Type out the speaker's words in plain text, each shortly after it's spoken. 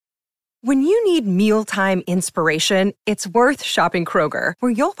When you need mealtime inspiration, it's worth shopping Kroger,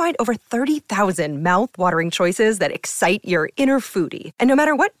 where you'll find over 30,000 mouth-watering choices that excite your inner foodie. And no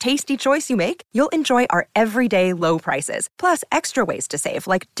matter what tasty choice you make, you'll enjoy our everyday low prices, plus extra ways to save,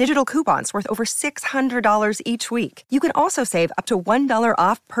 like digital coupons worth over $600 each week. You can also save up to $1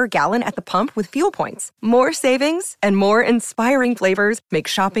 off per gallon at the pump with fuel points. More savings and more inspiring flavors make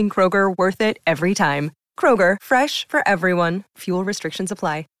shopping Kroger worth it every time. Kroger, fresh for everyone. Fuel restrictions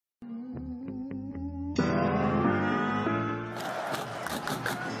apply.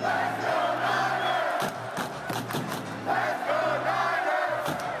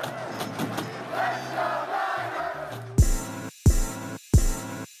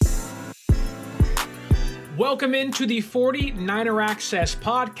 Welcome into the 49er Access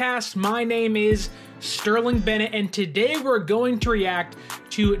podcast. My name is Sterling Bennett, and today we're going to react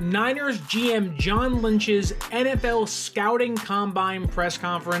to Niners GM John Lynch's NFL Scouting Combine press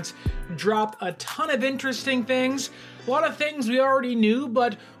conference. Dropped a ton of interesting things, a lot of things we already knew,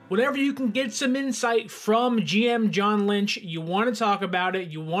 but whenever you can get some insight from GM John Lynch, you want to talk about it,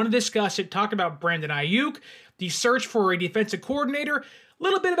 you want to discuss it, talk about Brandon Ayuk, the search for a defensive coordinator, a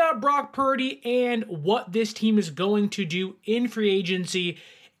little bit about Brock Purdy and what this team is going to do in free agency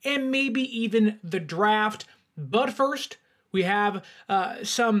and maybe even the draft. But first, we have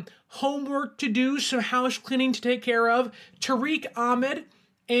some homework to do, some house cleaning to take care of. Tariq Ahmed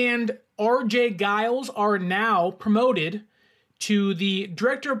and RJ Giles are now promoted to the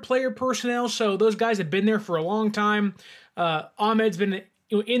Director of Player Personnel, so those guys have been there for a long time. Ahmed's been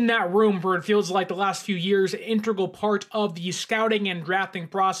in that room for it feels like the last few years, an integral part of the scouting and drafting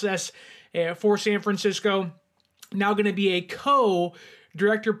process for San Francisco. Now going to be a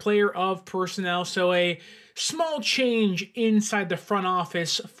co-director player of personnel, so a small change inside the front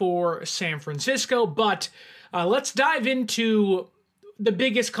office for San Francisco. But let's dive into the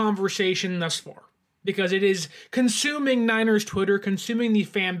biggest conversation thus far, because it is consuming Niners Twitter, consuming the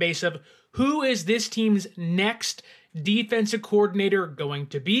fan base of who is this team's next defensive coordinator going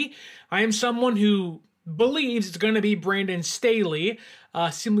to be. I am someone who believes it's going to be Brandon Staley,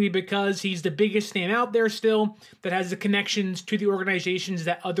 simply because he's the biggest name out there still that has the connections to the organizations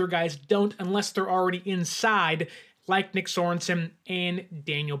that other guys don't, unless they're already inside, like Nick Sorensen and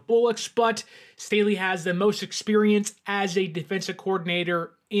Daniel Bullocks. But Staley has the most experience as a defensive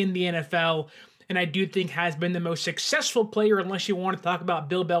coordinator in the NFL, and I do think has been the most successful player, unless you want to talk about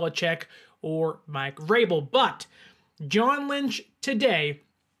Bill Belichick or Mike Vrabel. But John Lynch today,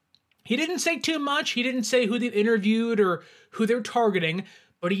 he didn't say too much. He didn't say who they've interviewed or who they're targeting,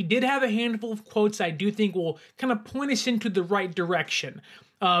 but he did have a handful of quotes I do think will kind of point us into the right direction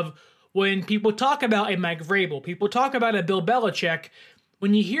of when people talk about a Mike Vrabel, people talk about a Bill Belichick,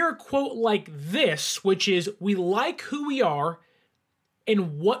 when you hear a quote like this, which is, "We like who we are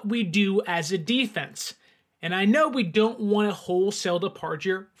and what we do as a defense." And I know we don't want a wholesale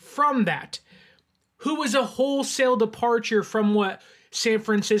departure from that. Who is a wholesale departure from what San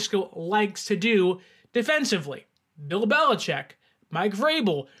Francisco likes to do defensively? Bill Belichick, Mike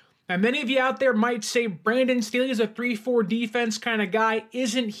Vrabel. Now, many of you out there might say Brandon Staley is a 3-4 defense kind of guy.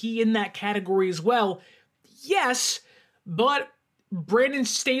 Isn't he in that category as well? Yes, but Brandon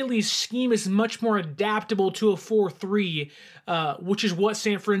Staley's scheme is much more adaptable to a 4-3, which is what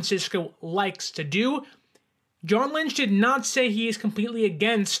San Francisco likes to do. John Lynch did not say he is completely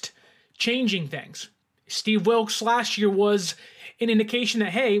against changing things. Steve Wilkes last year was an indication that,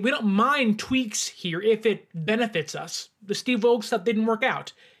 hey, we don't mind tweaks here if it benefits us. The Steve Wilkes stuff didn't work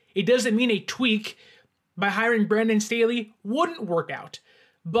out. It doesn't mean a tweak by hiring Brandon Staley wouldn't work out.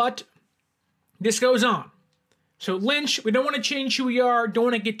 But this goes on. So Lynch, we don't want to change who we are, don't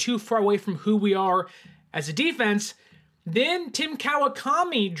want to get too far away from who we are as a defense. Then Tim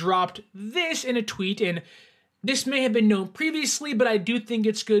Kawakami dropped this in a tweet, and this may have been known previously, but I do think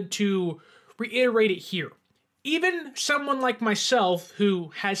it's good to reiterate it here. Even someone like myself,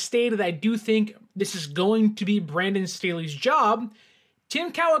 who has stated I do think this is going to be Brandon Staley's job,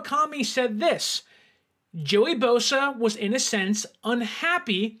 Tim Kawakami said this: Joey Bosa was in a sense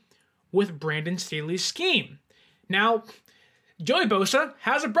unhappy with Brandon Staley's scheme. Now, Joey Bosa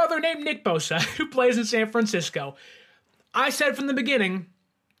has a brother named Nick Bosa who plays in San Francisco. I said from the beginning,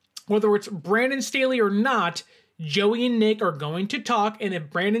 whether it's Brandon Staley or not, Joey and Nick are going to talk, and if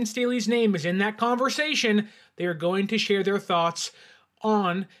Brandon Staley's name is in that conversation, they are going to share their thoughts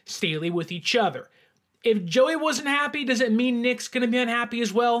on Staley with each other. If Joey wasn't happy, does it mean Nick's going to be unhappy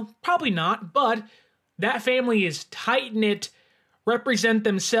as well? Probably not, but that family is tight-knit, represent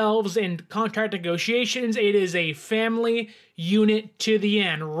themselves in contract negotiations. It is a family unit to the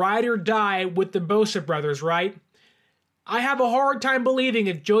end. Ride or die with the Bosa brothers, right? I have a hard time believing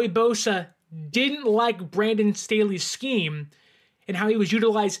if Joey Bosa didn't like Brandon Staley's scheme and how he was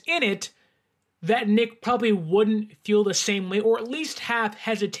utilized in it, that Nick probably wouldn't feel the same way, or at least have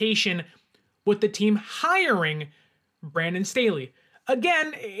hesitation with the team hiring Brandon Staley.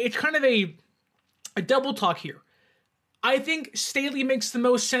 Again, it's kind of a double talk here. I think Staley makes the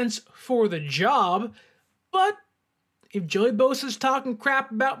most sense for the job, but if Joey Bosa's talking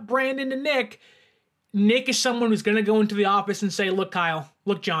crap about Brandon to Nick is someone who's going to go into the office and say, look, Kyle,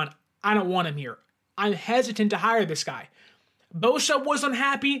 look, John, I don't want him here. I'm hesitant to hire this guy. Bosa was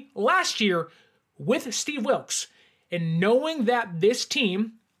unhappy last year with Steve Wilks. And knowing that this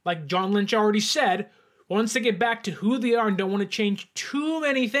team, like John Lynch already said, wants to get back to who they are and don't want to change too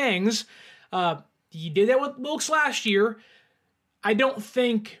many things, you did that with Wilks last year. I don't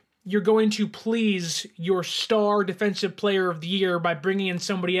think you're going to please your star defensive player of the year by bringing in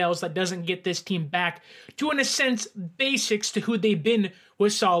somebody else that doesn't get this team back to, in a sense, basics to who they've been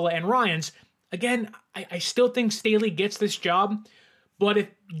with Saleh and Ryans. Again, I still think Staley gets this job, but if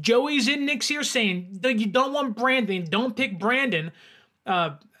Joey's in Nick's ear saying, you don't want Brandon, don't pick Brandon,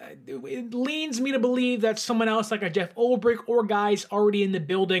 it leans me to believe that someone else like a Jeff Ulbrich or guys already in the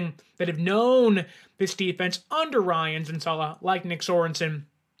building that have known this defense under Ryans and Saleh, like Nick Sorensen,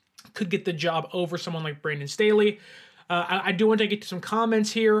 could get the job over someone like Brandon Staley. I do want to get to some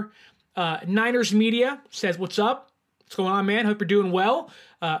comments here. Niners Media says, what's up? What's going on, man? Hope you're doing well.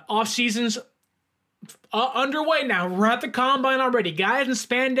 Off-season's underway now. We're at the combine already. Guys in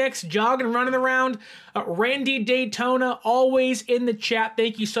spandex, jogging, running around. Randy Daytona, always in the chat.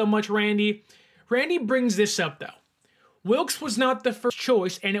 Thank you so much, Randy. Randy brings this up, though. Wilks was not the first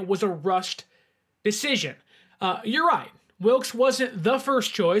choice, and it was a rushed decision. You're right. Wilks wasn't the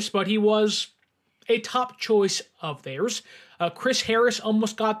first choice, but he was a top choice of theirs. Chris Harris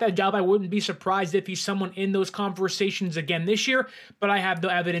almost got that job. I wouldn't be surprised if he's someone in those conversations again this year, but I have no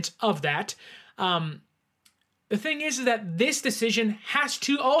evidence of that. The thing is that this decision has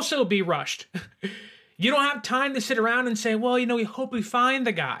to also be rushed. You don't have time to sit around and say, well, we hope we find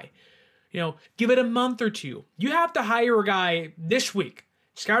the guy. Give it a month or two. You have to hire a guy this week.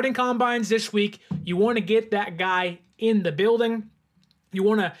 Scouting combines this week. You want to get that guy in the building. You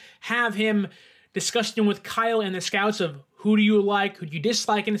want to have him discussing with Kyle and the scouts of who do you like, who do you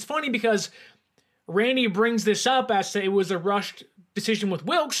dislike. And it's funny because Randy brings this up as it was a rushed decision with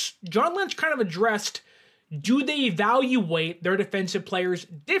Wilks. John Lynch kind of addressed, do they evaluate their defensive players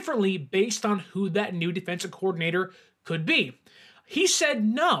differently based on who that new defensive coordinator could be? He said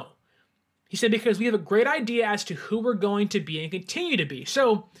no. He said because we have a great idea as to who we're going to be and continue to be.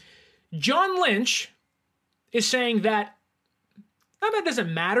 So John Lynch is saying that, not that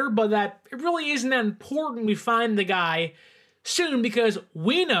doesn't matter, but that it really isn't that important we find the guy soon because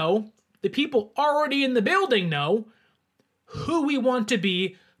we know, the people already in the building know, who we want to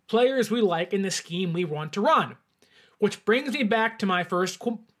be, players we like, in the scheme we want to run. Which brings me back to my first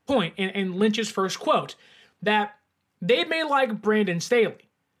point and Lynch's first quote, that they may like Brandon Staley.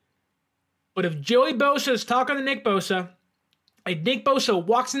 But if Joey Bosa is talking to Nick Bosa, and Nick Bosa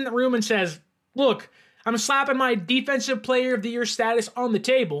walks in the room and says, look, I'm slapping my defensive player of the year status on the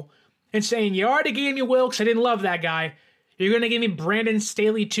table and saying, you already gave me Wilks, I didn't love that guy. You're going to give me Brandon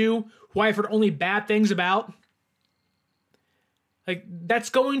Staley too, who I've heard only bad things about. That's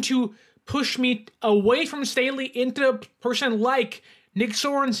going to push me away from Staley into a person like Nick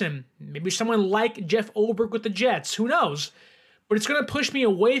Sorensen, maybe someone like Jeff Ulbrich with the Jets, who knows? But it's going to push me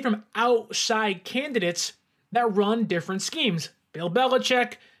away from outside candidates that run different schemes. Bill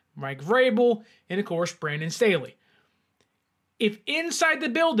Belichick, Mike Vrabel, and of course, Brandon Staley. If inside the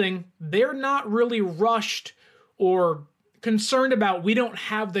building, they're not really rushed or concerned about we don't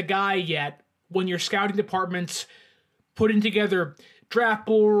have the guy yet when your scouting department's putting together draft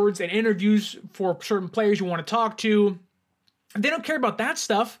boards and interviews for certain players you want to talk to, if they don't care about that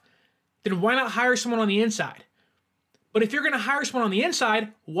stuff, then why not hire someone on the inside? But if you're going to hire someone on the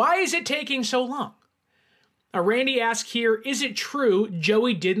inside, why is it taking so long? Randy asked here, is it true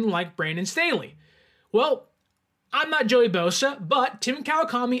Joey didn't like Brandon Staley? Well, I'm not Joey Bosa, but Tim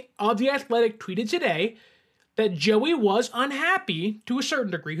Kawakami of The Athletic tweeted today that Joey was unhappy to a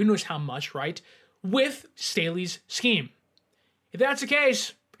certain degree, who knows how much, right, with Staley's scheme. If that's the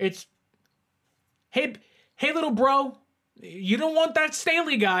case, it's, hey little bro, you don't want that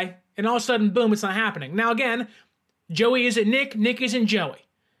Staley guy, and all of a sudden, boom, it's not happening. Now again, Joey isn't Nick, Nick isn't Joey.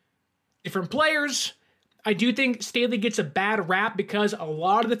 Different players. I do think Staley gets a bad rap because a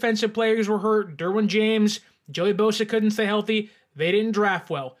lot of defensive players were hurt. Derwin James, Joey Bosa couldn't stay healthy. They didn't draft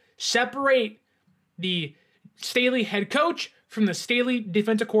well. Separate the Staley head coach from the Staley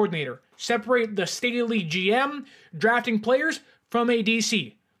defensive coordinator. Separate the Staley GM drafting players from a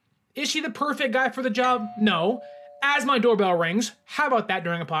DC. Is he the perfect guy for the job? No. As my doorbell rings, how about that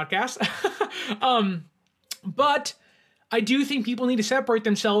during a podcast? But I do think people need to separate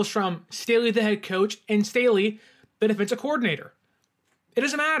themselves from Staley, the head coach, and Staley, the defensive coordinator. It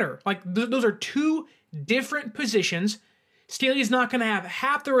doesn't matter. Like, those are two different positions. Staley's not going to have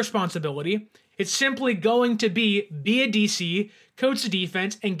half the responsibility. It's simply going to be a DC, coach the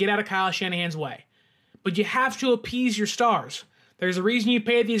defense, and get out of Kyle Shanahan's way. But you have to appease your stars. There's a reason you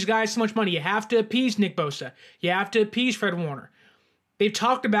pay these guys so much money. You have to appease Nick Bosa. You have to appease Fred Warner. They've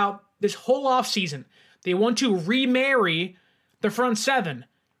talked about this whole offseason. They want to remarry the front seven.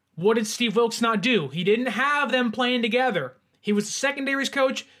 What did Steve Wilkes not do? He didn't have them playing together. He was a secondaries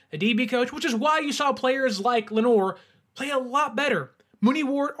coach, a DB coach, which is why you saw players like Lenore play a lot better. Mooney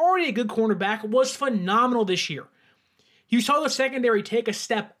Ward, already a good cornerback, was phenomenal this year. You saw the secondary take a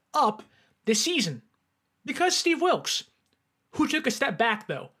step up this season because Steve Wilkes. Who took a step back,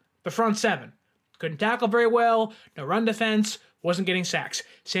 though? The front seven. Couldn't tackle very well, no run defense, wasn't getting sacks.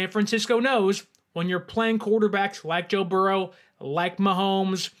 San Francisco knows when you're playing quarterbacks like Joe Burrow, like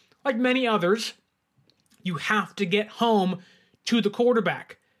Mahomes, like many others, you have to get home to the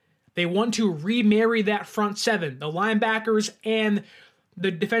quarterback. They want to remarry that front seven, the linebackers and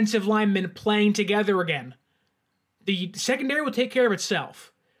the defensive linemen playing together again. The secondary will take care of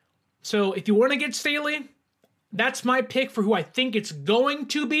itself. So if you want to get Staley, that's my pick for who I think it's going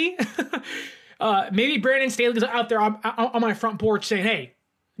to be. Maybe Brandon Staley's out there on my front porch saying, hey,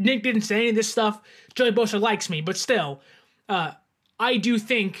 Nick didn't say any of this stuff. Joey Bosa likes me, but still, I do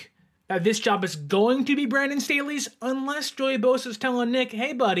think that this job is going to be Brandon Staley's unless Joey Bosa's telling Nick,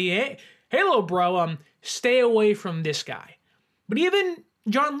 hey, buddy, hey, little bro, stay away from this guy. But even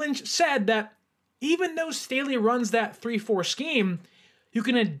John Lynch said that even though Staley runs that 3-4 scheme, you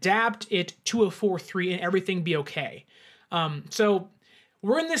can adapt it to a 4-3 and everything be okay. So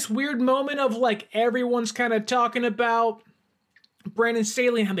we're in this weird moment of like everyone's kind of talking about Brandon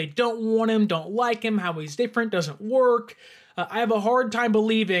Staley and how they don't want him, don't like him, how he's different, doesn't work. I have a hard time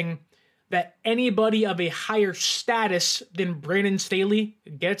believing that anybody of a higher status than Brandon Staley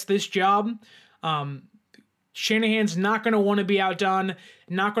gets this job. Shanahan's not going to want to be outdone,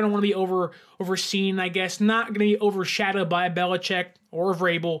 not going to want to be overseen, I guess, not going to be overshadowed by Belichick or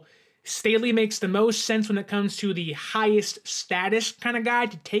Vrabel. Staley makes the most sense when it comes to the highest status kind of guy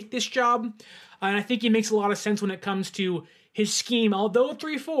to take this job. And I think he makes a lot of sense when it comes to his scheme, although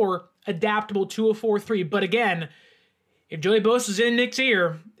 3-4, adaptable to a 4-3. But again, if Joey Bosa's in Nick's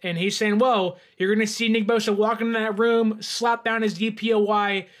ear and he's saying, whoa, you're going to see Nick Bosa walk into that room, slap down his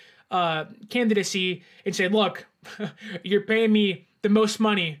DPOY candidacy and say, look, you're paying me the most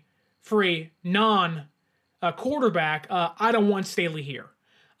money for a non-quarterback. I don't want Staley here.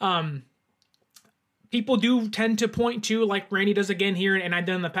 People do tend to point to, like Randy does again here, and I've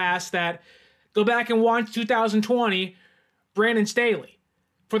done in the past, that go back and watch 2020, Brandon Staley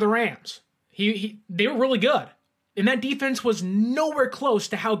for the Rams. They were really good. And that defense was nowhere close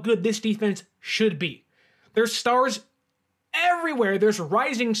to how good this defense should be. There's stars everywhere. There's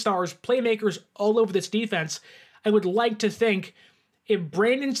rising stars, playmakers all over this defense. I would like to think if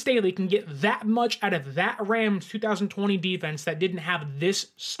Brandon Staley can get that much out of that Rams 2020 defense that didn't have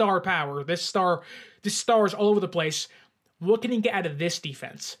this star power, this stars all over the place, what can he get out of this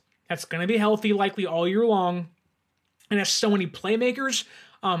defense? That's going to be healthy likely all year long and has so many playmakers.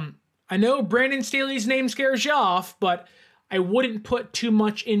 I know Brandon Staley's name scares you off, but I wouldn't put too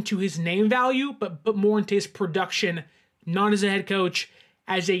much into his name value, but more into his production, not as a head coach,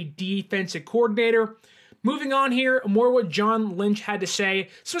 as a defensive coordinator. Moving on here, more what John Lynch had to say.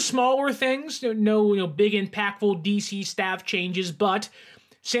 Some smaller things, no big impactful DC staff changes, but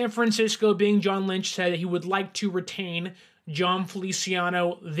San Francisco, being John Lynch, said that he would like to retain John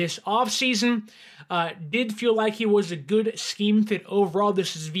Feliciano this offseason. Did feel like he was a good scheme fit overall.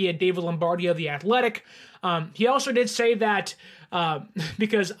 This is via David Lombardi of The Athletic. He also did say that,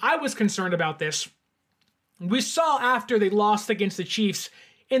 because I was concerned about this, we saw after they lost against the Chiefs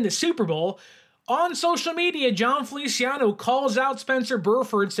in the Super Bowl, on social media, John Feliciano calls out Spencer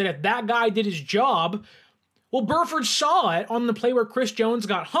Burford, said if that guy did his job, well, Burford saw it on the play where Chris Jones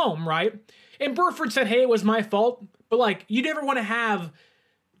got home, right? And Burford said, hey, it was my fault. But, you never want to have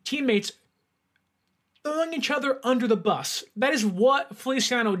teammates throwing each other under the bus. That is what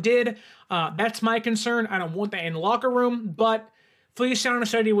Feliciano did. That's my concern. I don't want that in the locker room. But Feliciano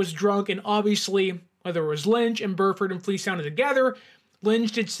said he was drunk, and obviously, whether it was Lynch and Burford and Feliciano together,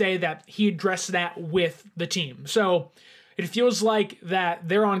 Lynch did say that he addressed that with the team. So it feels like that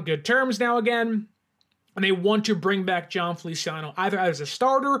they're on good terms now again. and they want to bring back John Feliciano either as a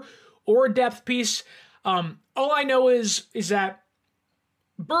starter or a depth piece. All I know is that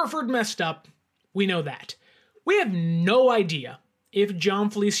Burford messed up. We know that. We have no idea if John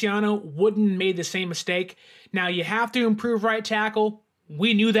Feliciano wouldn't made the same mistake. Now, you have to improve right tackle.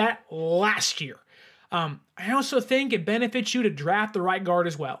 We knew that last year. I also think it benefits you to draft the right guard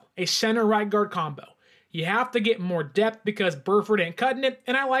as well, a center-right guard combo. You have to get more depth because Burford ain't cutting it,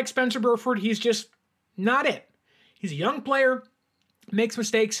 and I like Spencer Burford. He's just not it. He's a young player, makes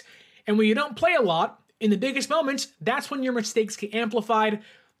mistakes, and when you don't play a lot, in the biggest moments, that's when your mistakes get amplified.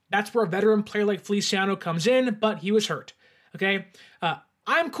 That's where a veteran player like Feliciano comes in, but he was hurt. Okay?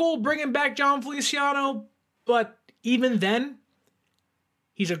 I'm cool bringing back John Feliciano, but even then,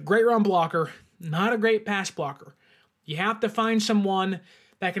 he's a great run blocker, not a great pass blocker. You have to find someone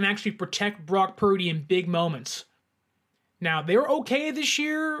that can actually protect Brock Purdy in big moments. Now, they were okay this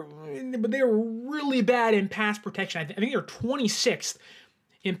year, but they were really bad in pass protection. I think they were 26th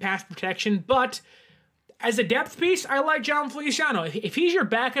in pass protection, but as a depth piece, I like John Feliciano. If he's your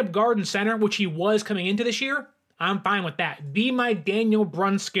backup guard and center, which he was coming into this year, I'm fine with that. Be my Daniel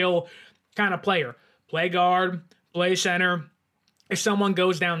Brunskill kind of player. Play guard, play center. If someone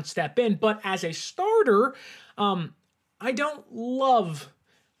goes down, step in. But as a starter, I don't love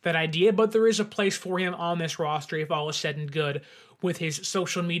that idea, but there is a place for him on this roster if all is said and good with his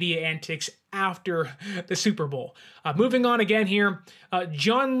social media antics after the Super Bowl. Moving on again here,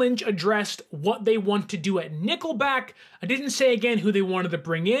 John Lynch addressed what they want to do at nickelback. I didn't say again who they wanted to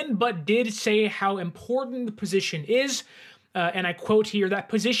bring in, but did say how important the position is. And I quote here, that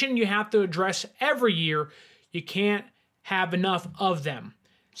position you have to address every year. You can't have enough of them.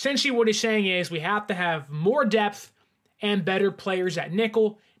 Essentially what he's saying is we have to have more depth and better players at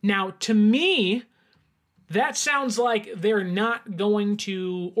nickel. Now, to me, that sounds like they're not going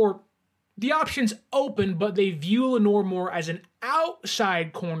to, or the option's open, but they view Lenoir more as an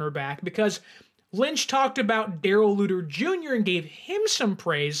outside cornerback because Lynch talked about Darrell Luter Jr. and gave him some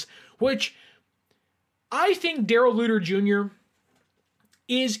praise, which I think Darrell Luter Jr.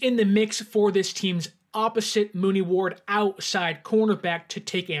 is in the mix for this team's opposite Mooney Ward outside cornerback to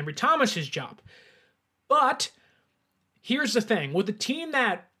take Ambry Thomas's job. But here's the thing. With a team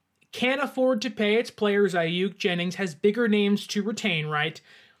that can't afford to pay its players, Ayuk Jennings has bigger names to retain, right?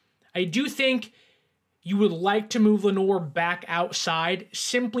 I do think you would like to move Lenoir back outside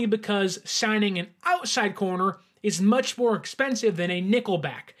simply because signing an outside corner is much more expensive than a nickel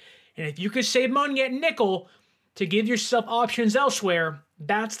back. And if you could save money at nickel to give yourself options elsewhere,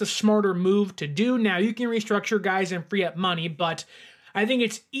 that's the smarter move to do. Now, you can restructure guys and free up money, but I think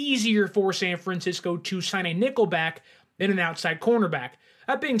it's easier for San Francisco to sign a nickel back than an outside cornerback.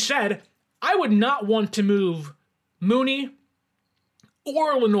 That being said, I would not want to move Mooney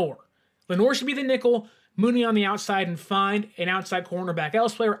or Lenoir. Lenoir should be the nickel, Mooney on the outside, and find an outside cornerback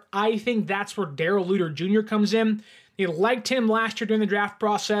elsewhere. I think that's where Darrell Luter Jr. comes in. They liked him last year during the draft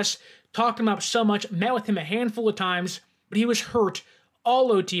process, talked him up so much, met with him a handful of times, but he was hurt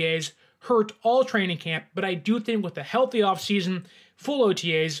all OTAs, hurt all training camp. But I do think with a healthy offseason, full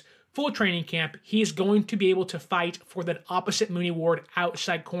OTAs, full training camp, he's going to be able to fight for that opposite Mooney Ward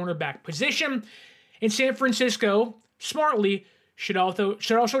outside cornerback position. And San Francisco, smartly, should also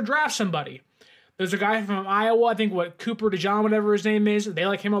draft somebody. There's a guy from Iowa, I think Cooper DeJean, whatever his name is. They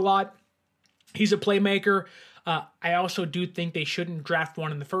like him a lot. He's a playmaker. I also do think they shouldn't draft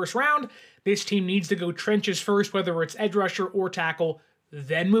one in the first round. This team needs to go trenches first, whether it's edge rusher or tackle,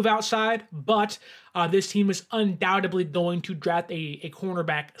 then move outside. But this team is undoubtedly going to draft a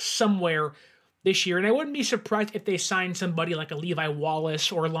cornerback somewhere this year. And I wouldn't be surprised if they signed somebody like a Levi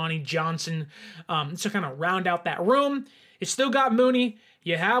Wallace or Lonnie Johnson to kind of round out that room. It's still got Mooney,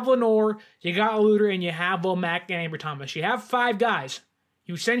 you have Lenoir, you got Luter, and you have Womack and Ambry Thomas. You have 5 guys.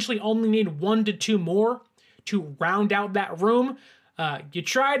 You essentially only need 1 to 2 more to round out that room. You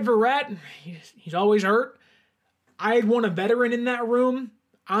tried Verrett. He's always hurt. I'd want a veteran in that room.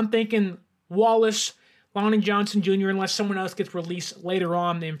 I'm thinking Wallace, Lonnie Johnson Jr., unless someone else gets released later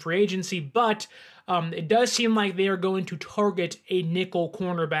on in free agency. But it does seem like they are going to target a nickel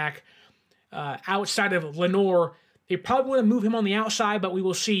cornerback outside of Lenoir. They probably want to move him on the outside, but we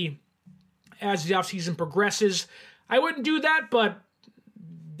will see as the offseason progresses. I wouldn't do that, but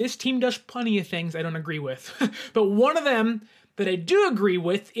this team does plenty of things I don't agree with. But one of them that I do agree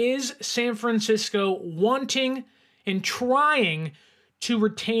with is San Francisco wanting and trying to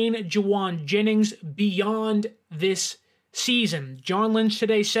retain Jauan Jennings beyond this season. John Lynch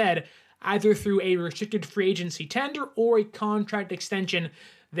today said either through a restricted free agency tender or a contract extension,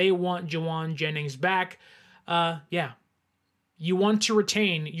 they want Jauan Jennings back. Yeah, you want to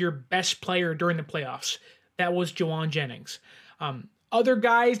retain your best player during the playoffs. That was Juwan Jennings. Other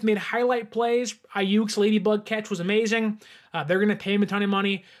guys made highlight plays. Ayuk's ladybug catch was amazing. They're going to pay him a ton of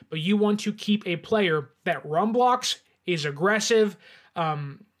money, but you want to keep a player that run blocks, is aggressive,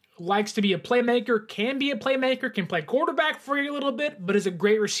 likes to be a playmaker, can be a playmaker, can play quarterback for you a little bit, but is a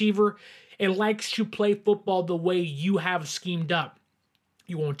great receiver and likes to play football the way you have schemed up.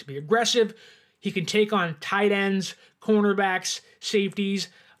 You want to be aggressive. He can take on tight ends, cornerbacks, safeties,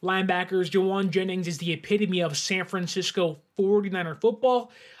 linebackers. Juwan Jennings is the epitome of San Francisco 49er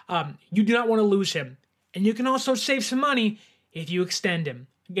football. You do not want to lose him. And you can also save some money if you extend him.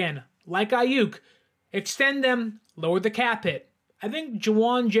 Again, like Ayuk, extend them, lower the cap hit. I think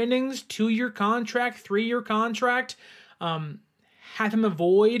Juwan Jennings, 2-year contract, 3-year contract, have him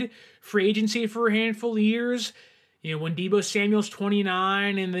avoid free agency for a handful of years. You know, when Deebo Samuel's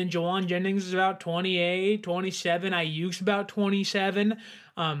 29 and then Juwan Jennings is about 28, 27, Ayuk's about 27,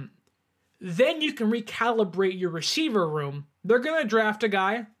 then you can recalibrate your receiver room. They're going to draft a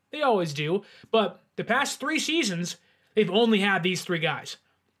guy. They always do. But the past 3 seasons, they've only had these 3 guys.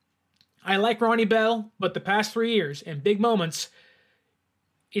 I like Ronnie Bell, but the past 3 years, in big moments,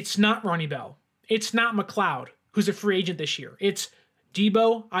 it's not Ronnie Bell. It's not McLeod, who's a free agent this year. It's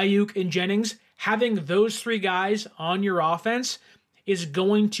Deebo, Ayuk, and Jennings. Having those 3 guys on your offense is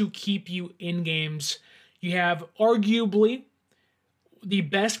going to keep you in games. You have arguably the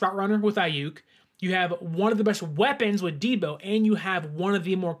best route runner with Ayuk. You have one of the best weapons with Deebo, and you have one of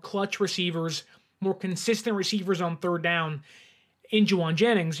the more clutch receivers, more consistent receivers on third down in Juwan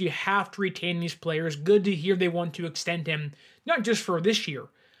Jennings. You have to retain these players. Good to hear they want to extend him, not just for this year,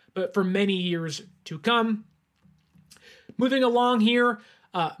 but for many years to come. Moving along here,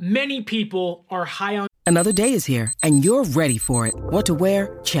 many people are high on. Another day is here, and you're ready for it. What to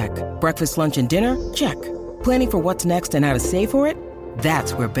wear? Check. Breakfast, lunch, and dinner? Check. Planning for what's next and how to save for it?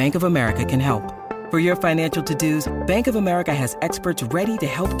 That's where Bank of America can help. For your financial to-dos, Bank of America has experts ready to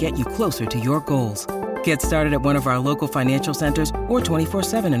help get you closer to your goals. Get started at one of our local financial centers or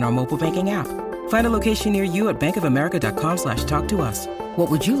 24/7 in our mobile banking app. Find a location near you at bankofamerica.com/talktous. What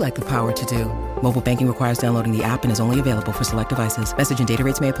would you like the power to do? Mobile banking requires downloading the app and is only available for select devices. Message and data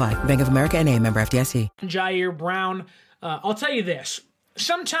rates may apply. Bank of America N.A., member FDIC. Jair Brown, I'll tell you this.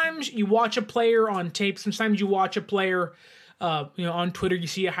 Sometimes you watch a player on tape. Sometimes you watch a player on Twitter. You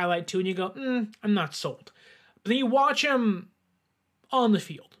see a highlight too, and you go, I'm not sold. But then you watch him on the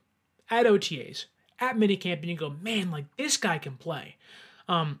field, at OTAs, at minicamp, and you go, man, like this guy can play.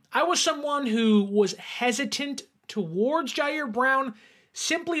 I was someone who was hesitant towards Jair Brown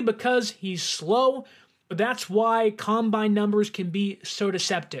simply because he's slow, but that's why combine numbers can be so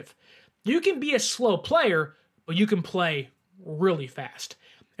deceptive. You can be a slow player, but you can play really fast.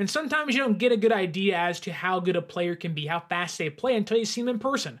 And sometimes you don't get a good idea as to how good a player can be, how fast they play until you see them in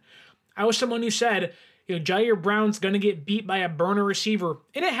person. I was someone who said, Jair Brown's going to get beat by a burner receiver.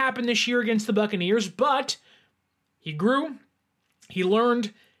 And it happened this year against the Buccaneers, but he grew, he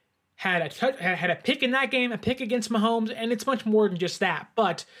learned, had a pick in that game, a pick against Mahomes, and it's much more than just that.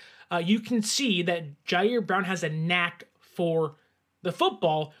 But you can see that Jair Brown has a knack for the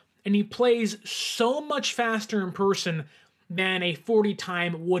football, and he plays so much faster in person than a 40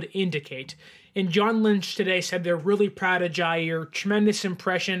 time would indicate. And John Lynch today said they're really proud of Jair. Tremendous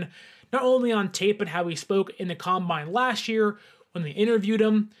impression, not only on tape, but how he spoke in the combine last year when they interviewed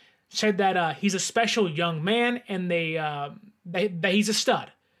him. Said that he's a special young man and that he's a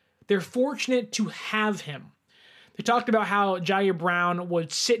stud. They're fortunate to have him. They talked about how Jair Brown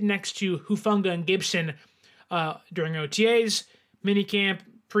would sit next to Hufanga and Gibson during OTAs, minicamp,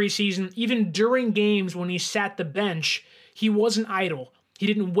 preseason, even during games when he sat the bench. He wasn't idle. He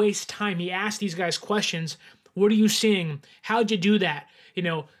didn't waste time. He asked these guys questions. What are you seeing? How'd you do that?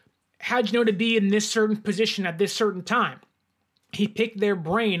 How'd you know to be in this certain position at this certain time? He picked their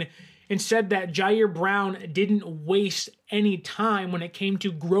brain and said that Jair Brown didn't waste any time when it came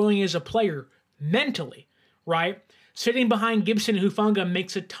to growing as a player mentally, right? Sitting behind Gibson and Hufanga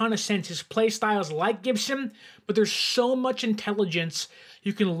makes a ton of sense. His play style is like Gibson, but there's so much intelligence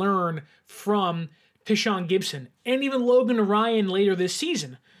you can learn from Tishawn Gibson and even Logan Ryan later this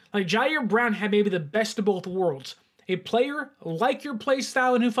season. Like Jair Brown had maybe the best of both worlds. A player like your play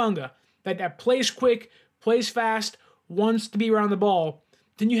style in Hufanga that plays quick, plays fast, wants to be around the ball.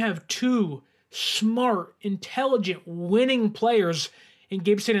 Then you have 2 smart, intelligent, winning players in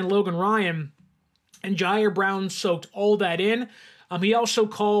Gibson and Logan Ryan. And Jair Brown soaked all that in. He also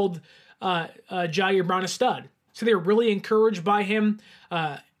called Jair Brown a stud. So they're really encouraged by him.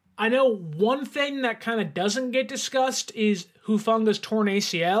 I know one thing that kind of doesn't get discussed is Hufanga's torn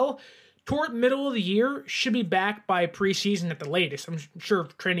ACL. toward middle of the year, should be back by preseason at the latest. I'm sure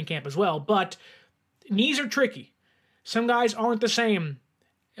training camp as well, but knees are tricky. Some guys aren't the same,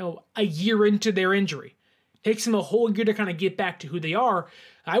 a year into their injury. It takes them a whole year to kind of get back to who they are.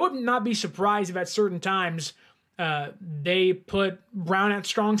 I would not be surprised if at certain times they put Brown at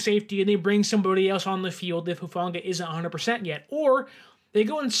strong safety and they bring somebody else on the field if Hufanga isn't 100% yet. Or they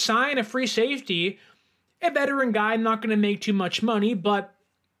go and sign a free safety, a veteran guy, not going to make too much money, but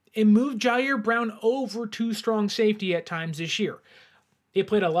and move Jair Brown over to strong safety at times this year. They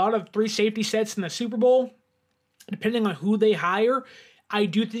played a lot of 3 safety sets in the Super Bowl. Depending on who they hire, I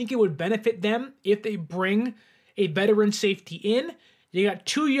do think it would benefit them if they bring a veteran safety in. You got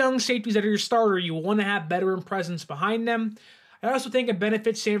 2 young safeties that are your starter. You want to have veteran presence behind them. I also think it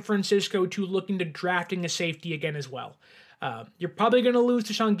benefits San Francisco to look into drafting a safety again as well. You're probably going to lose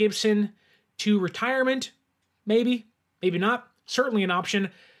Deshaun Gibson to retirement. Maybe not. Certainly an option.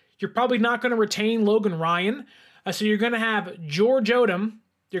 You're probably not going to retain Logan Ryan. So you're going to have George Odom.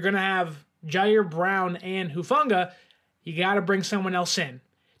 You're going to have Jair Brown and Hufanga. You got to bring someone else in.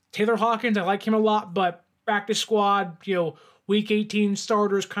 Taylor Hawkins, I like him a lot, but practice squad, week 18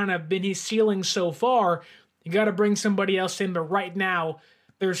 starters kind of been his ceiling so far. You got to bring somebody else in, but right now,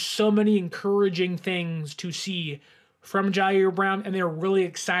 there's so many encouraging things to see from Jair Brown, and they're really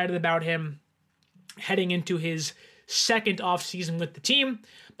excited about him heading into his second offseason with the team.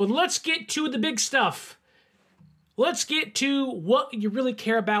 But let's get to the big stuff. Let's get to what you really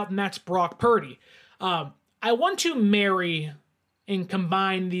care about, and that's Brock Purdy. I want to marry and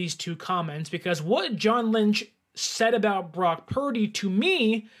combine these two comments because what John Lynch said about Brock Purdy, to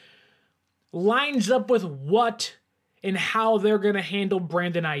me, lines up with what and how they're going to handle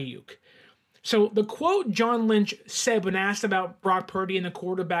Brandon Ayuk. So the quote John Lynch said when asked about Brock Purdy in the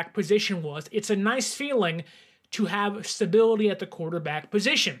quarterback position was, "It's a nice feeling to have stability at the quarterback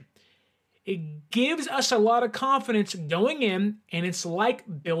position. It gives us a lot of confidence going in, and it's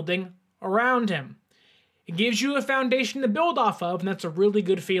like building around him. It gives you a foundation to build off of, and that's a really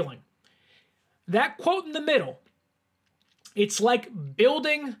good feeling." That quote in the middle, it's like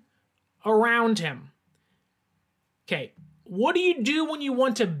building around him. Okay, what do you do when you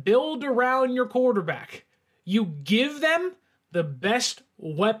want to build around your quarterback? You give them the best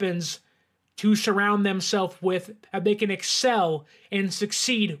weapons to surround themselves with that they can excel and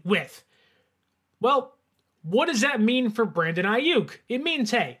succeed with. Well, what does that mean for Brandon Ayuk? It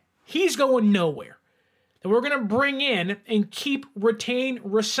means, hey, he's going nowhere. And we're going to bring in and keep, retain,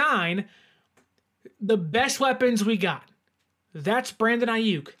 resign the best weapons we got. That's Brandon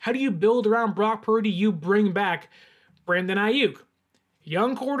Ayuk. How do you build around Brock Purdy? You bring back Brandon Ayuk.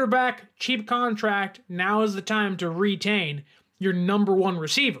 Young quarterback, cheap contract. Now is the time to retain your number one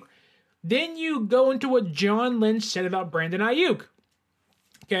receiver. Then you go into what John Lynch said about Brandon Ayuk.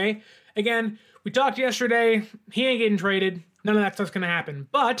 Okay, again, we talked yesterday. He ain't getting traded. None of that stuff's going to happen.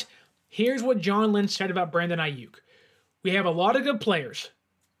 But here's what John Lynch said about Brandon Ayuk. We have a lot of good players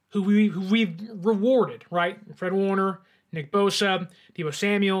who we've rewarded, right? Fred Warner, Nick Bosa, Deebo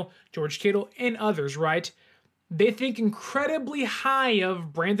Samuel, George Kittle, and others, right? They think incredibly high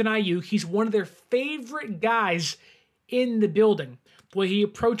of Brandon Ayuk. He's one of their favorite guys in the building. The way he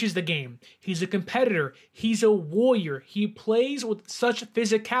approaches the game. He's a competitor. He's a warrior. He plays with such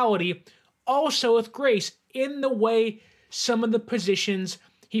physicality, also with grace, in the way some of the positions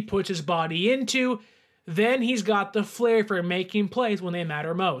he puts his body into. Then he's got the flair for making plays when they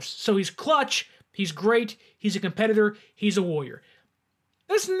matter most. So he's clutch. He's great. He's a competitor. He's a warrior.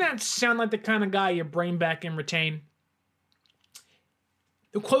 Doesn't that sound like the kind of guy you bring back and retain?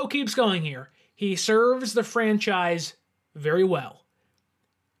 The quote keeps going here. He serves the franchise very well.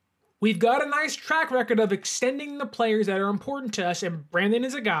 We've got a nice track record of extending the players that are important to us, and Brandon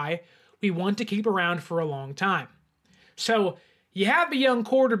is a guy we want to keep around for a long time. So you have a young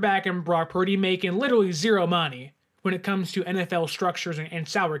quarterback in Brock Purdy making literally zero money when it comes to NFL structures and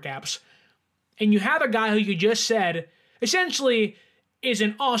salary caps. And you have a guy who you just said essentially is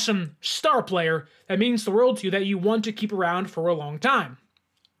an awesome star player that means the world to you that you want to keep around for a long time.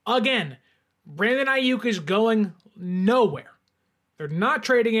 Again, Brandon Ayuk is going nowhere. They're not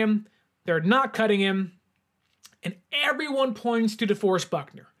trading him. They're not cutting him. And everyone points to DeForest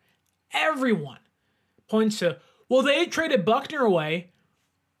Buckner. Everyone points to, well, they traded Buckner away.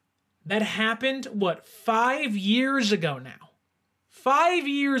 That happened, 5 years ago now? 5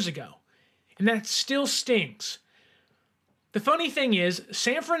 years ago. And that still stings. The funny thing is,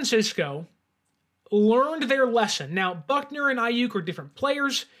 San Francisco learned their lesson. Now, Buckner and Ayuk are different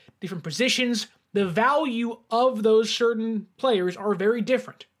players, different positions. The value of those certain players are very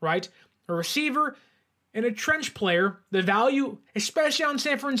different, right? A receiver And a trench player, the value, especially on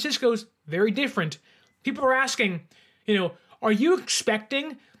San Francisco, is very different. People are asking, are you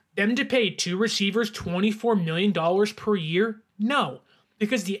expecting them to pay two receivers $24 million per year? No,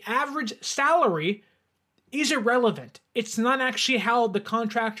 because the average salary is irrelevant. It's not actually how the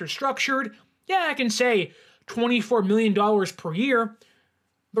contracts are structured. Yeah, I can say $24 million per year.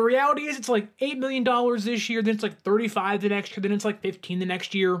 The reality is it's like $8 million this year, then it's like 35 the next year, then it's like 15 the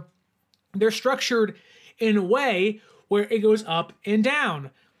next year. They're structured in a way where it goes up and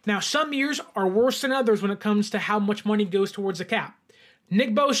down. Now, some years are worse than others when it comes to how much money goes towards the cap.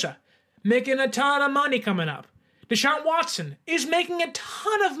 Nick Bosa, making a ton of money coming up. Deshaun Watson is making a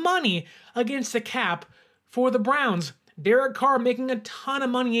ton of money against the cap for the Browns. Derek Carr making a ton of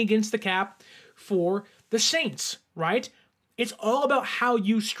money against the cap for the Saints, right? It's all about how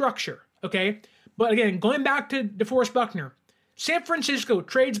you structure, okay? But again, going back to DeForest Buckner, San Francisco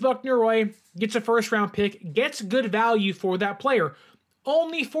trades Buckner away, gets a first-round pick, gets good value for that player,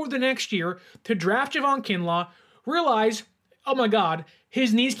 only for the next year to draft Javon Kinlaw, realize, oh my God,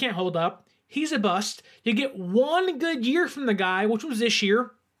 his knees can't hold up, he's a bust. You get one good year from the guy, which was this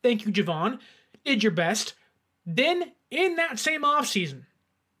year. Thank you, Javon. Did your best. Then, in that same offseason,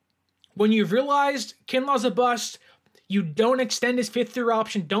 when you've realized Kinlaw's a bust, you don't extend his fifth-year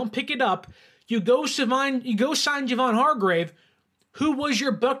option, don't pick it up, you go sign Javon Hargrave, who was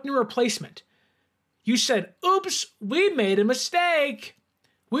your Buckner replacement. You said, oops, we made a mistake.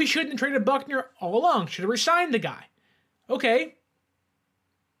 We shouldn't have traded Buckner all along. Should have resigned the guy. Okay.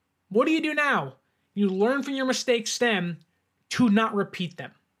 What do you do now? You learn from your mistakes then to not repeat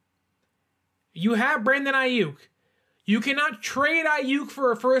them. You have Brandon Ayuk. You cannot trade Ayuk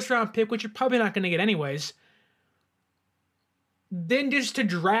for a first-round pick, which you're probably not going to get anyways, then just to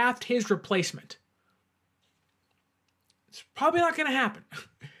draft his replacement. It's probably not going to happen.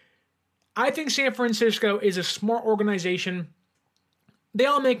 I think San Francisco is a smart organization. They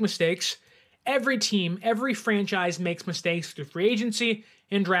all make mistakes. Every team, every franchise makes mistakes through free agency,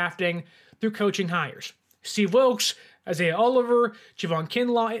 in drafting, through coaching hires. Steve Wilkes, Isaiah Oliver, Javon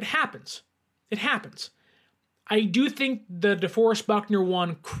Kinlaw, it happens. It happens. I do think the DeForest Buckner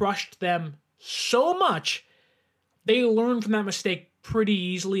one crushed them so much, they learned from that mistake pretty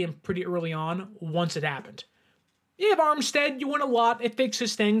easily and pretty early on once it happened. You have Armstead, you win a lot, it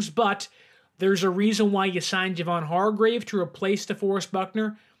fixes things, but there's a reason why you signed Javon Hargrave to replace DeForest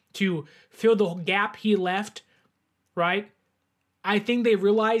Buckner, to fill the gap he left, right? I think they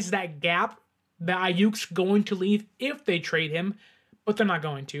realize that gap that Ayuk's going to leave if they trade him, but they're not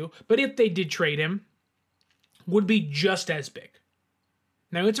going to. But if they did trade him, would be just as big.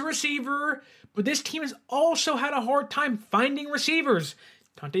 Now, it's a receiver, but this team has also had a hard time finding receivers.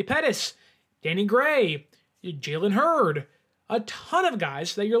 Dante Pettis, Danny Gray, Jalen Hurd, a ton of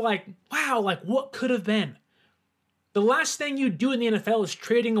guys that you're like, wow, like what could have been? The last thing you do in the NFL is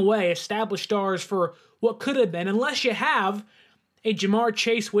trading away established stars for what could have been, unless you have a Jamar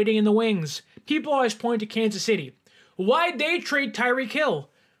Chase waiting in the wings. People always point to Kansas City. Why'd they trade Tyreek Hill?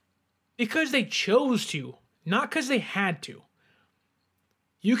 Because they chose to, not because they had to.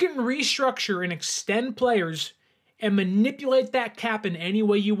 You can restructure and extend players and manipulate that cap in any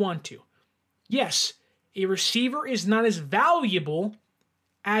way you want to. Yes, a receiver is not as valuable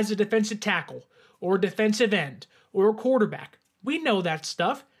as a defensive tackle or a defensive end or a quarterback. We know that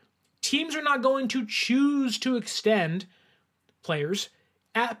stuff. Teams are not going to choose to extend players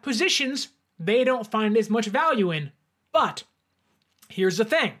at positions they don't find as much value in. But here's the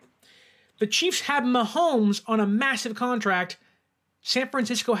thing. The Chiefs have Mahomes on a massive contract. San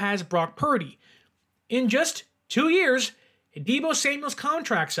Francisco has Brock Purdy. In just 2 years, Deebo Samuel's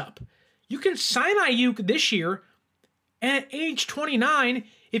contract's up. You can sign Ayuk this year, and at age 29,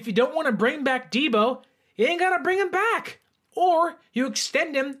 if you don't want to bring back Deebo, you ain't got to bring him back. Or you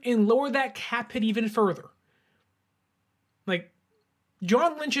extend him and lower that cap hit even further. Like,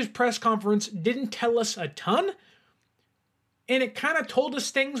 John Lynch's press conference didn't tell us a ton, and it kind of told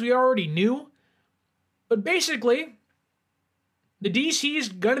us things we already knew. But basically, the DC is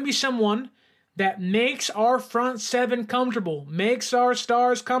going to be someone that makes our front seven comfortable, makes our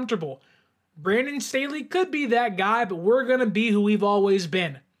stars comfortable. Brandon Staley could be that guy, but we're going to be who we've always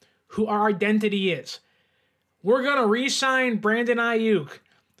been, who our identity is. We're going to re-sign Brandon Ayuk.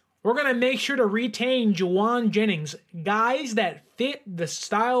 We're going to make sure to retain Juwan Jennings, guys that fit the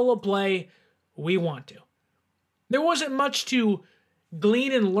style of play we want to. There wasn't much to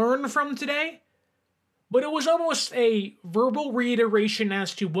glean and learn from today, but it was almost a verbal reiteration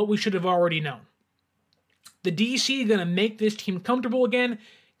as to what we should have already known. The DC is going to make this team comfortable again,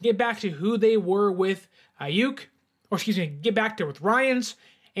 get back to who they were with Ayuk, get back there with Ryans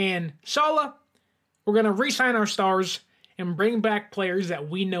and Saleh. We're going to re-sign our stars and bring back players that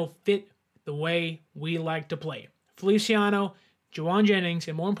we know fit the way we like to play. Feliciano, Juwan Jennings,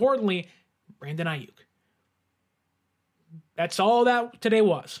 and more importantly, Brandon Ayuk. That's all that today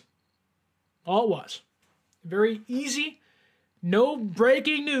was. All it was. Very easy. No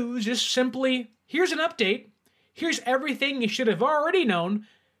breaking news. Just simply, here's an update. Here's everything you should have already known,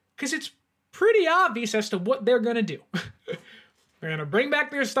 because it's pretty obvious as to what they're going to do. They're going to bring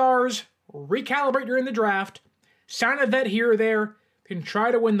back their stars, recalibrate during the draft, sign a vet here or there, and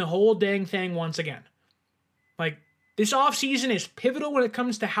try to win the whole dang thing once again. Like, this offseason is pivotal when it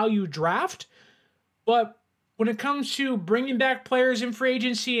comes to how you draft, but when it comes to bringing back players in free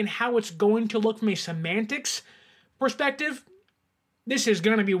agency and how it's going to look from a semantics perspective, this is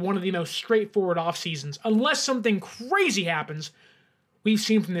going to be one of the most straightforward off seasons, unless something crazy happens we've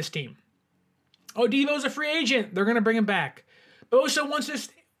seen from this team. Oh, Devo's a free agent. They're going to bring him back. Bosa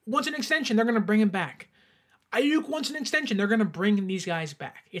wants an extension. They're going to bring him back. Ayuk wants an extension. They're going to bring these guys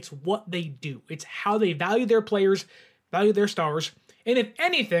back. It's what they do. It's how they value their players, value their stars. And if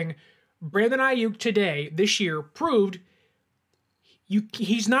anything, Brandon Ayuk this year, proved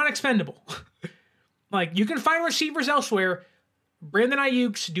he's not expendable. Like, you can find receivers elsewhere. Brandon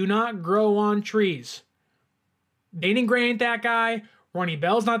Ayuk's do not grow on trees. Danny Gray ain't that guy. Ronnie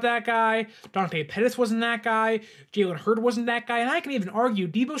Bell's not that guy. Dante Pettis wasn't that guy. Jalen Hurd wasn't that guy. And I can even argue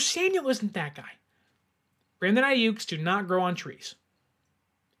Deebo Samuel isn't that guy. Brandon Ayuk's do not grow on trees.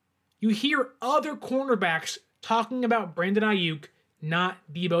 You hear other cornerbacks talking about Brandon Ayuk, not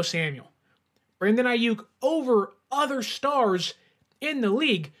Deebo Samuel. Brandon Ayuk over other stars in the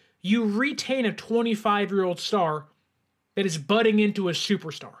league. You retain a 25-year-old star that is budding into a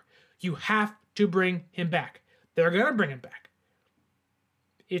superstar. You have to bring him back. They're going to bring him back.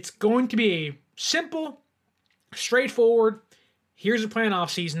 It's going to be a simple, straightforward, here's a plan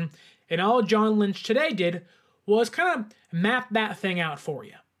off season, and all John Lynch today did was kind of map that thing out for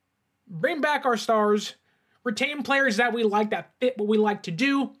you. Bring back our stars, retain players that we like, that fit what we like to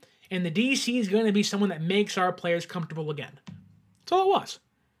do, and the DC is going to be someone that makes our players comfortable again. That's all it was.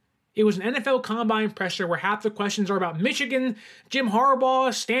 It was an NFL combine presser where half the questions are about Michigan, Jim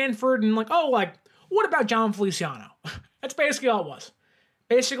Harbaugh, Stanford, and what about John Feliciano? That's basically all it was.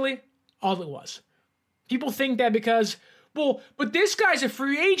 Basically, all it was. People think that because, but this guy's a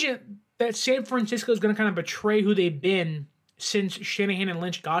free agent, that San Francisco is going to kind of betray who they've been since Shanahan and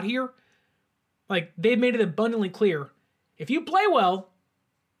Lynch got here. Like, they've made it abundantly clear. If you play well,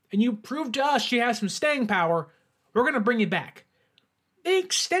 and you prove to us you have some staying power, we're going to bring you back. They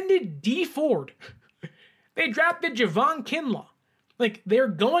extended D Ford. They drafted Javon Kinlaw. Like, they're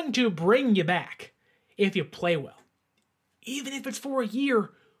going to bring you back if you play well. Even if it's for a year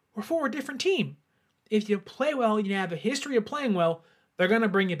or for a different team. If you play well and you have a history of playing well, they're going to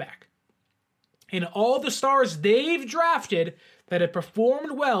bring you back. And all the stars they've drafted that have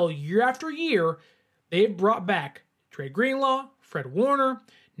performed well year after year, they've brought back Dre Greenlaw, Fred Warner,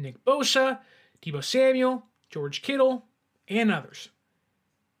 Nick Bosa, Deebo Samuel, George Kittle, and others.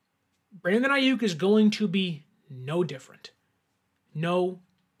 Brandon Ayuk is going to be no different. No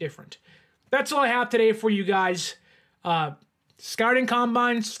different. That's all I have today for you guys. Scouting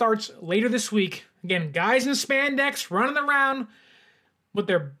Combine starts later this week. Again, guys in spandex running around with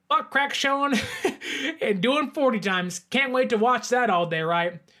their butt crack showing and doing 40 times. Can't wait to watch that all day,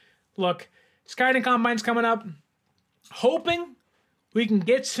 right? Look, Scouting Combine's coming up. Hoping we can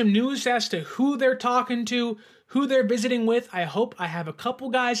get some news as to who they're talking to, who they're visiting with. I hope I have a couple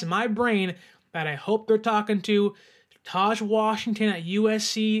guys in my brain that I hope they're talking to. Taj Washington at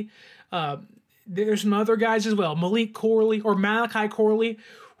USC. There's some other guys as well. Malachi Corley.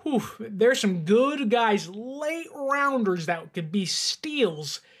 Whew, there's some good guys, late rounders that could be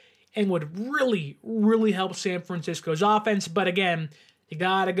steals and would really, really help San Francisco's offense. But again, you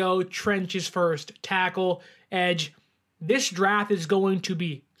gotta go trenches first. Tackle, edge. This draft is going to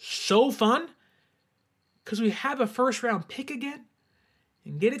be so fun because we have a first-round pick again.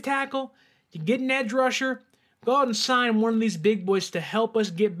 You can get a tackle. You can get an edge rusher. Go out and sign one of these big boys to help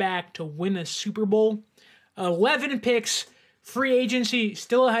us get back to win a Super Bowl. 11 picks, free agency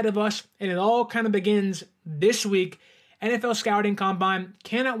still ahead of us, and it all kind of begins this week. NFL Scouting Combine.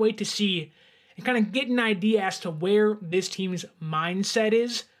 Cannot wait to see and kind of get an idea as to where this team's mindset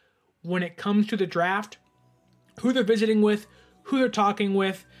is when it comes to the draft, who they're visiting with, who they're talking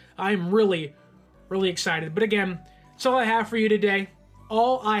with. I'm really, really excited. But again, that's all I have for you today.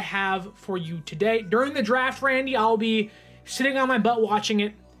 All I have for you today. During the draft, Randy, I'll be sitting on my butt watching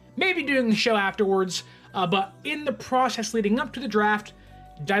it, maybe doing the show afterwards, but in the process leading up to the draft,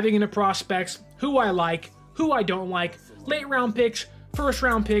 diving into prospects, who I like, who I don't like, late round picks, first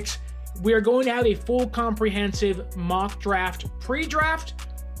round picks, we are going to have a full comprehensive mock draft pre-draft,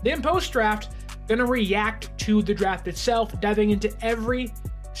 then post-draft. Going to react to the draft itself, diving into every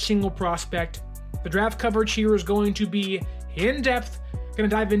single prospect. The draft coverage here is going to be in-depth. Going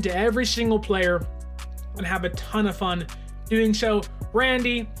to dive into every single player and have a ton of fun doing so.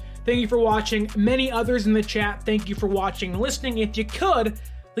 Randy, thank you for watching. Many others in the chat, thank you for watching and listening. If you could,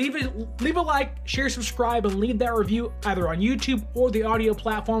 leave a like, share, subscribe, and leave that review either on YouTube or the audio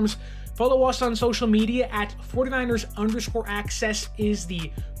platforms. Follow us on social media at 49ers_access is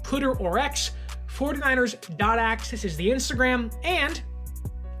the Twitter or X. 49ers.access is the Instagram. And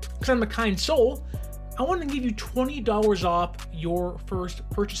because I'm a kind soul, I want to give you $20 off your first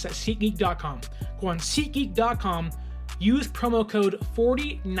purchase at SeatGeek.com. Go on SeatGeek.com, use promo code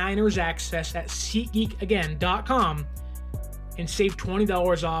 49ersaccess at SeatGeek.com, and save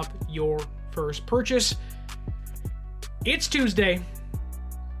 $20 off your first purchase. It's Tuesday.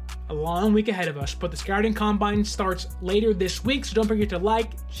 A long week ahead of us, but the Scouting Combine starts later this week, so don't forget to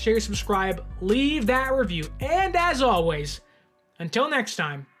like, share, subscribe, leave that review, and as always, until next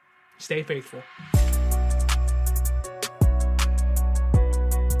time, stay faithful.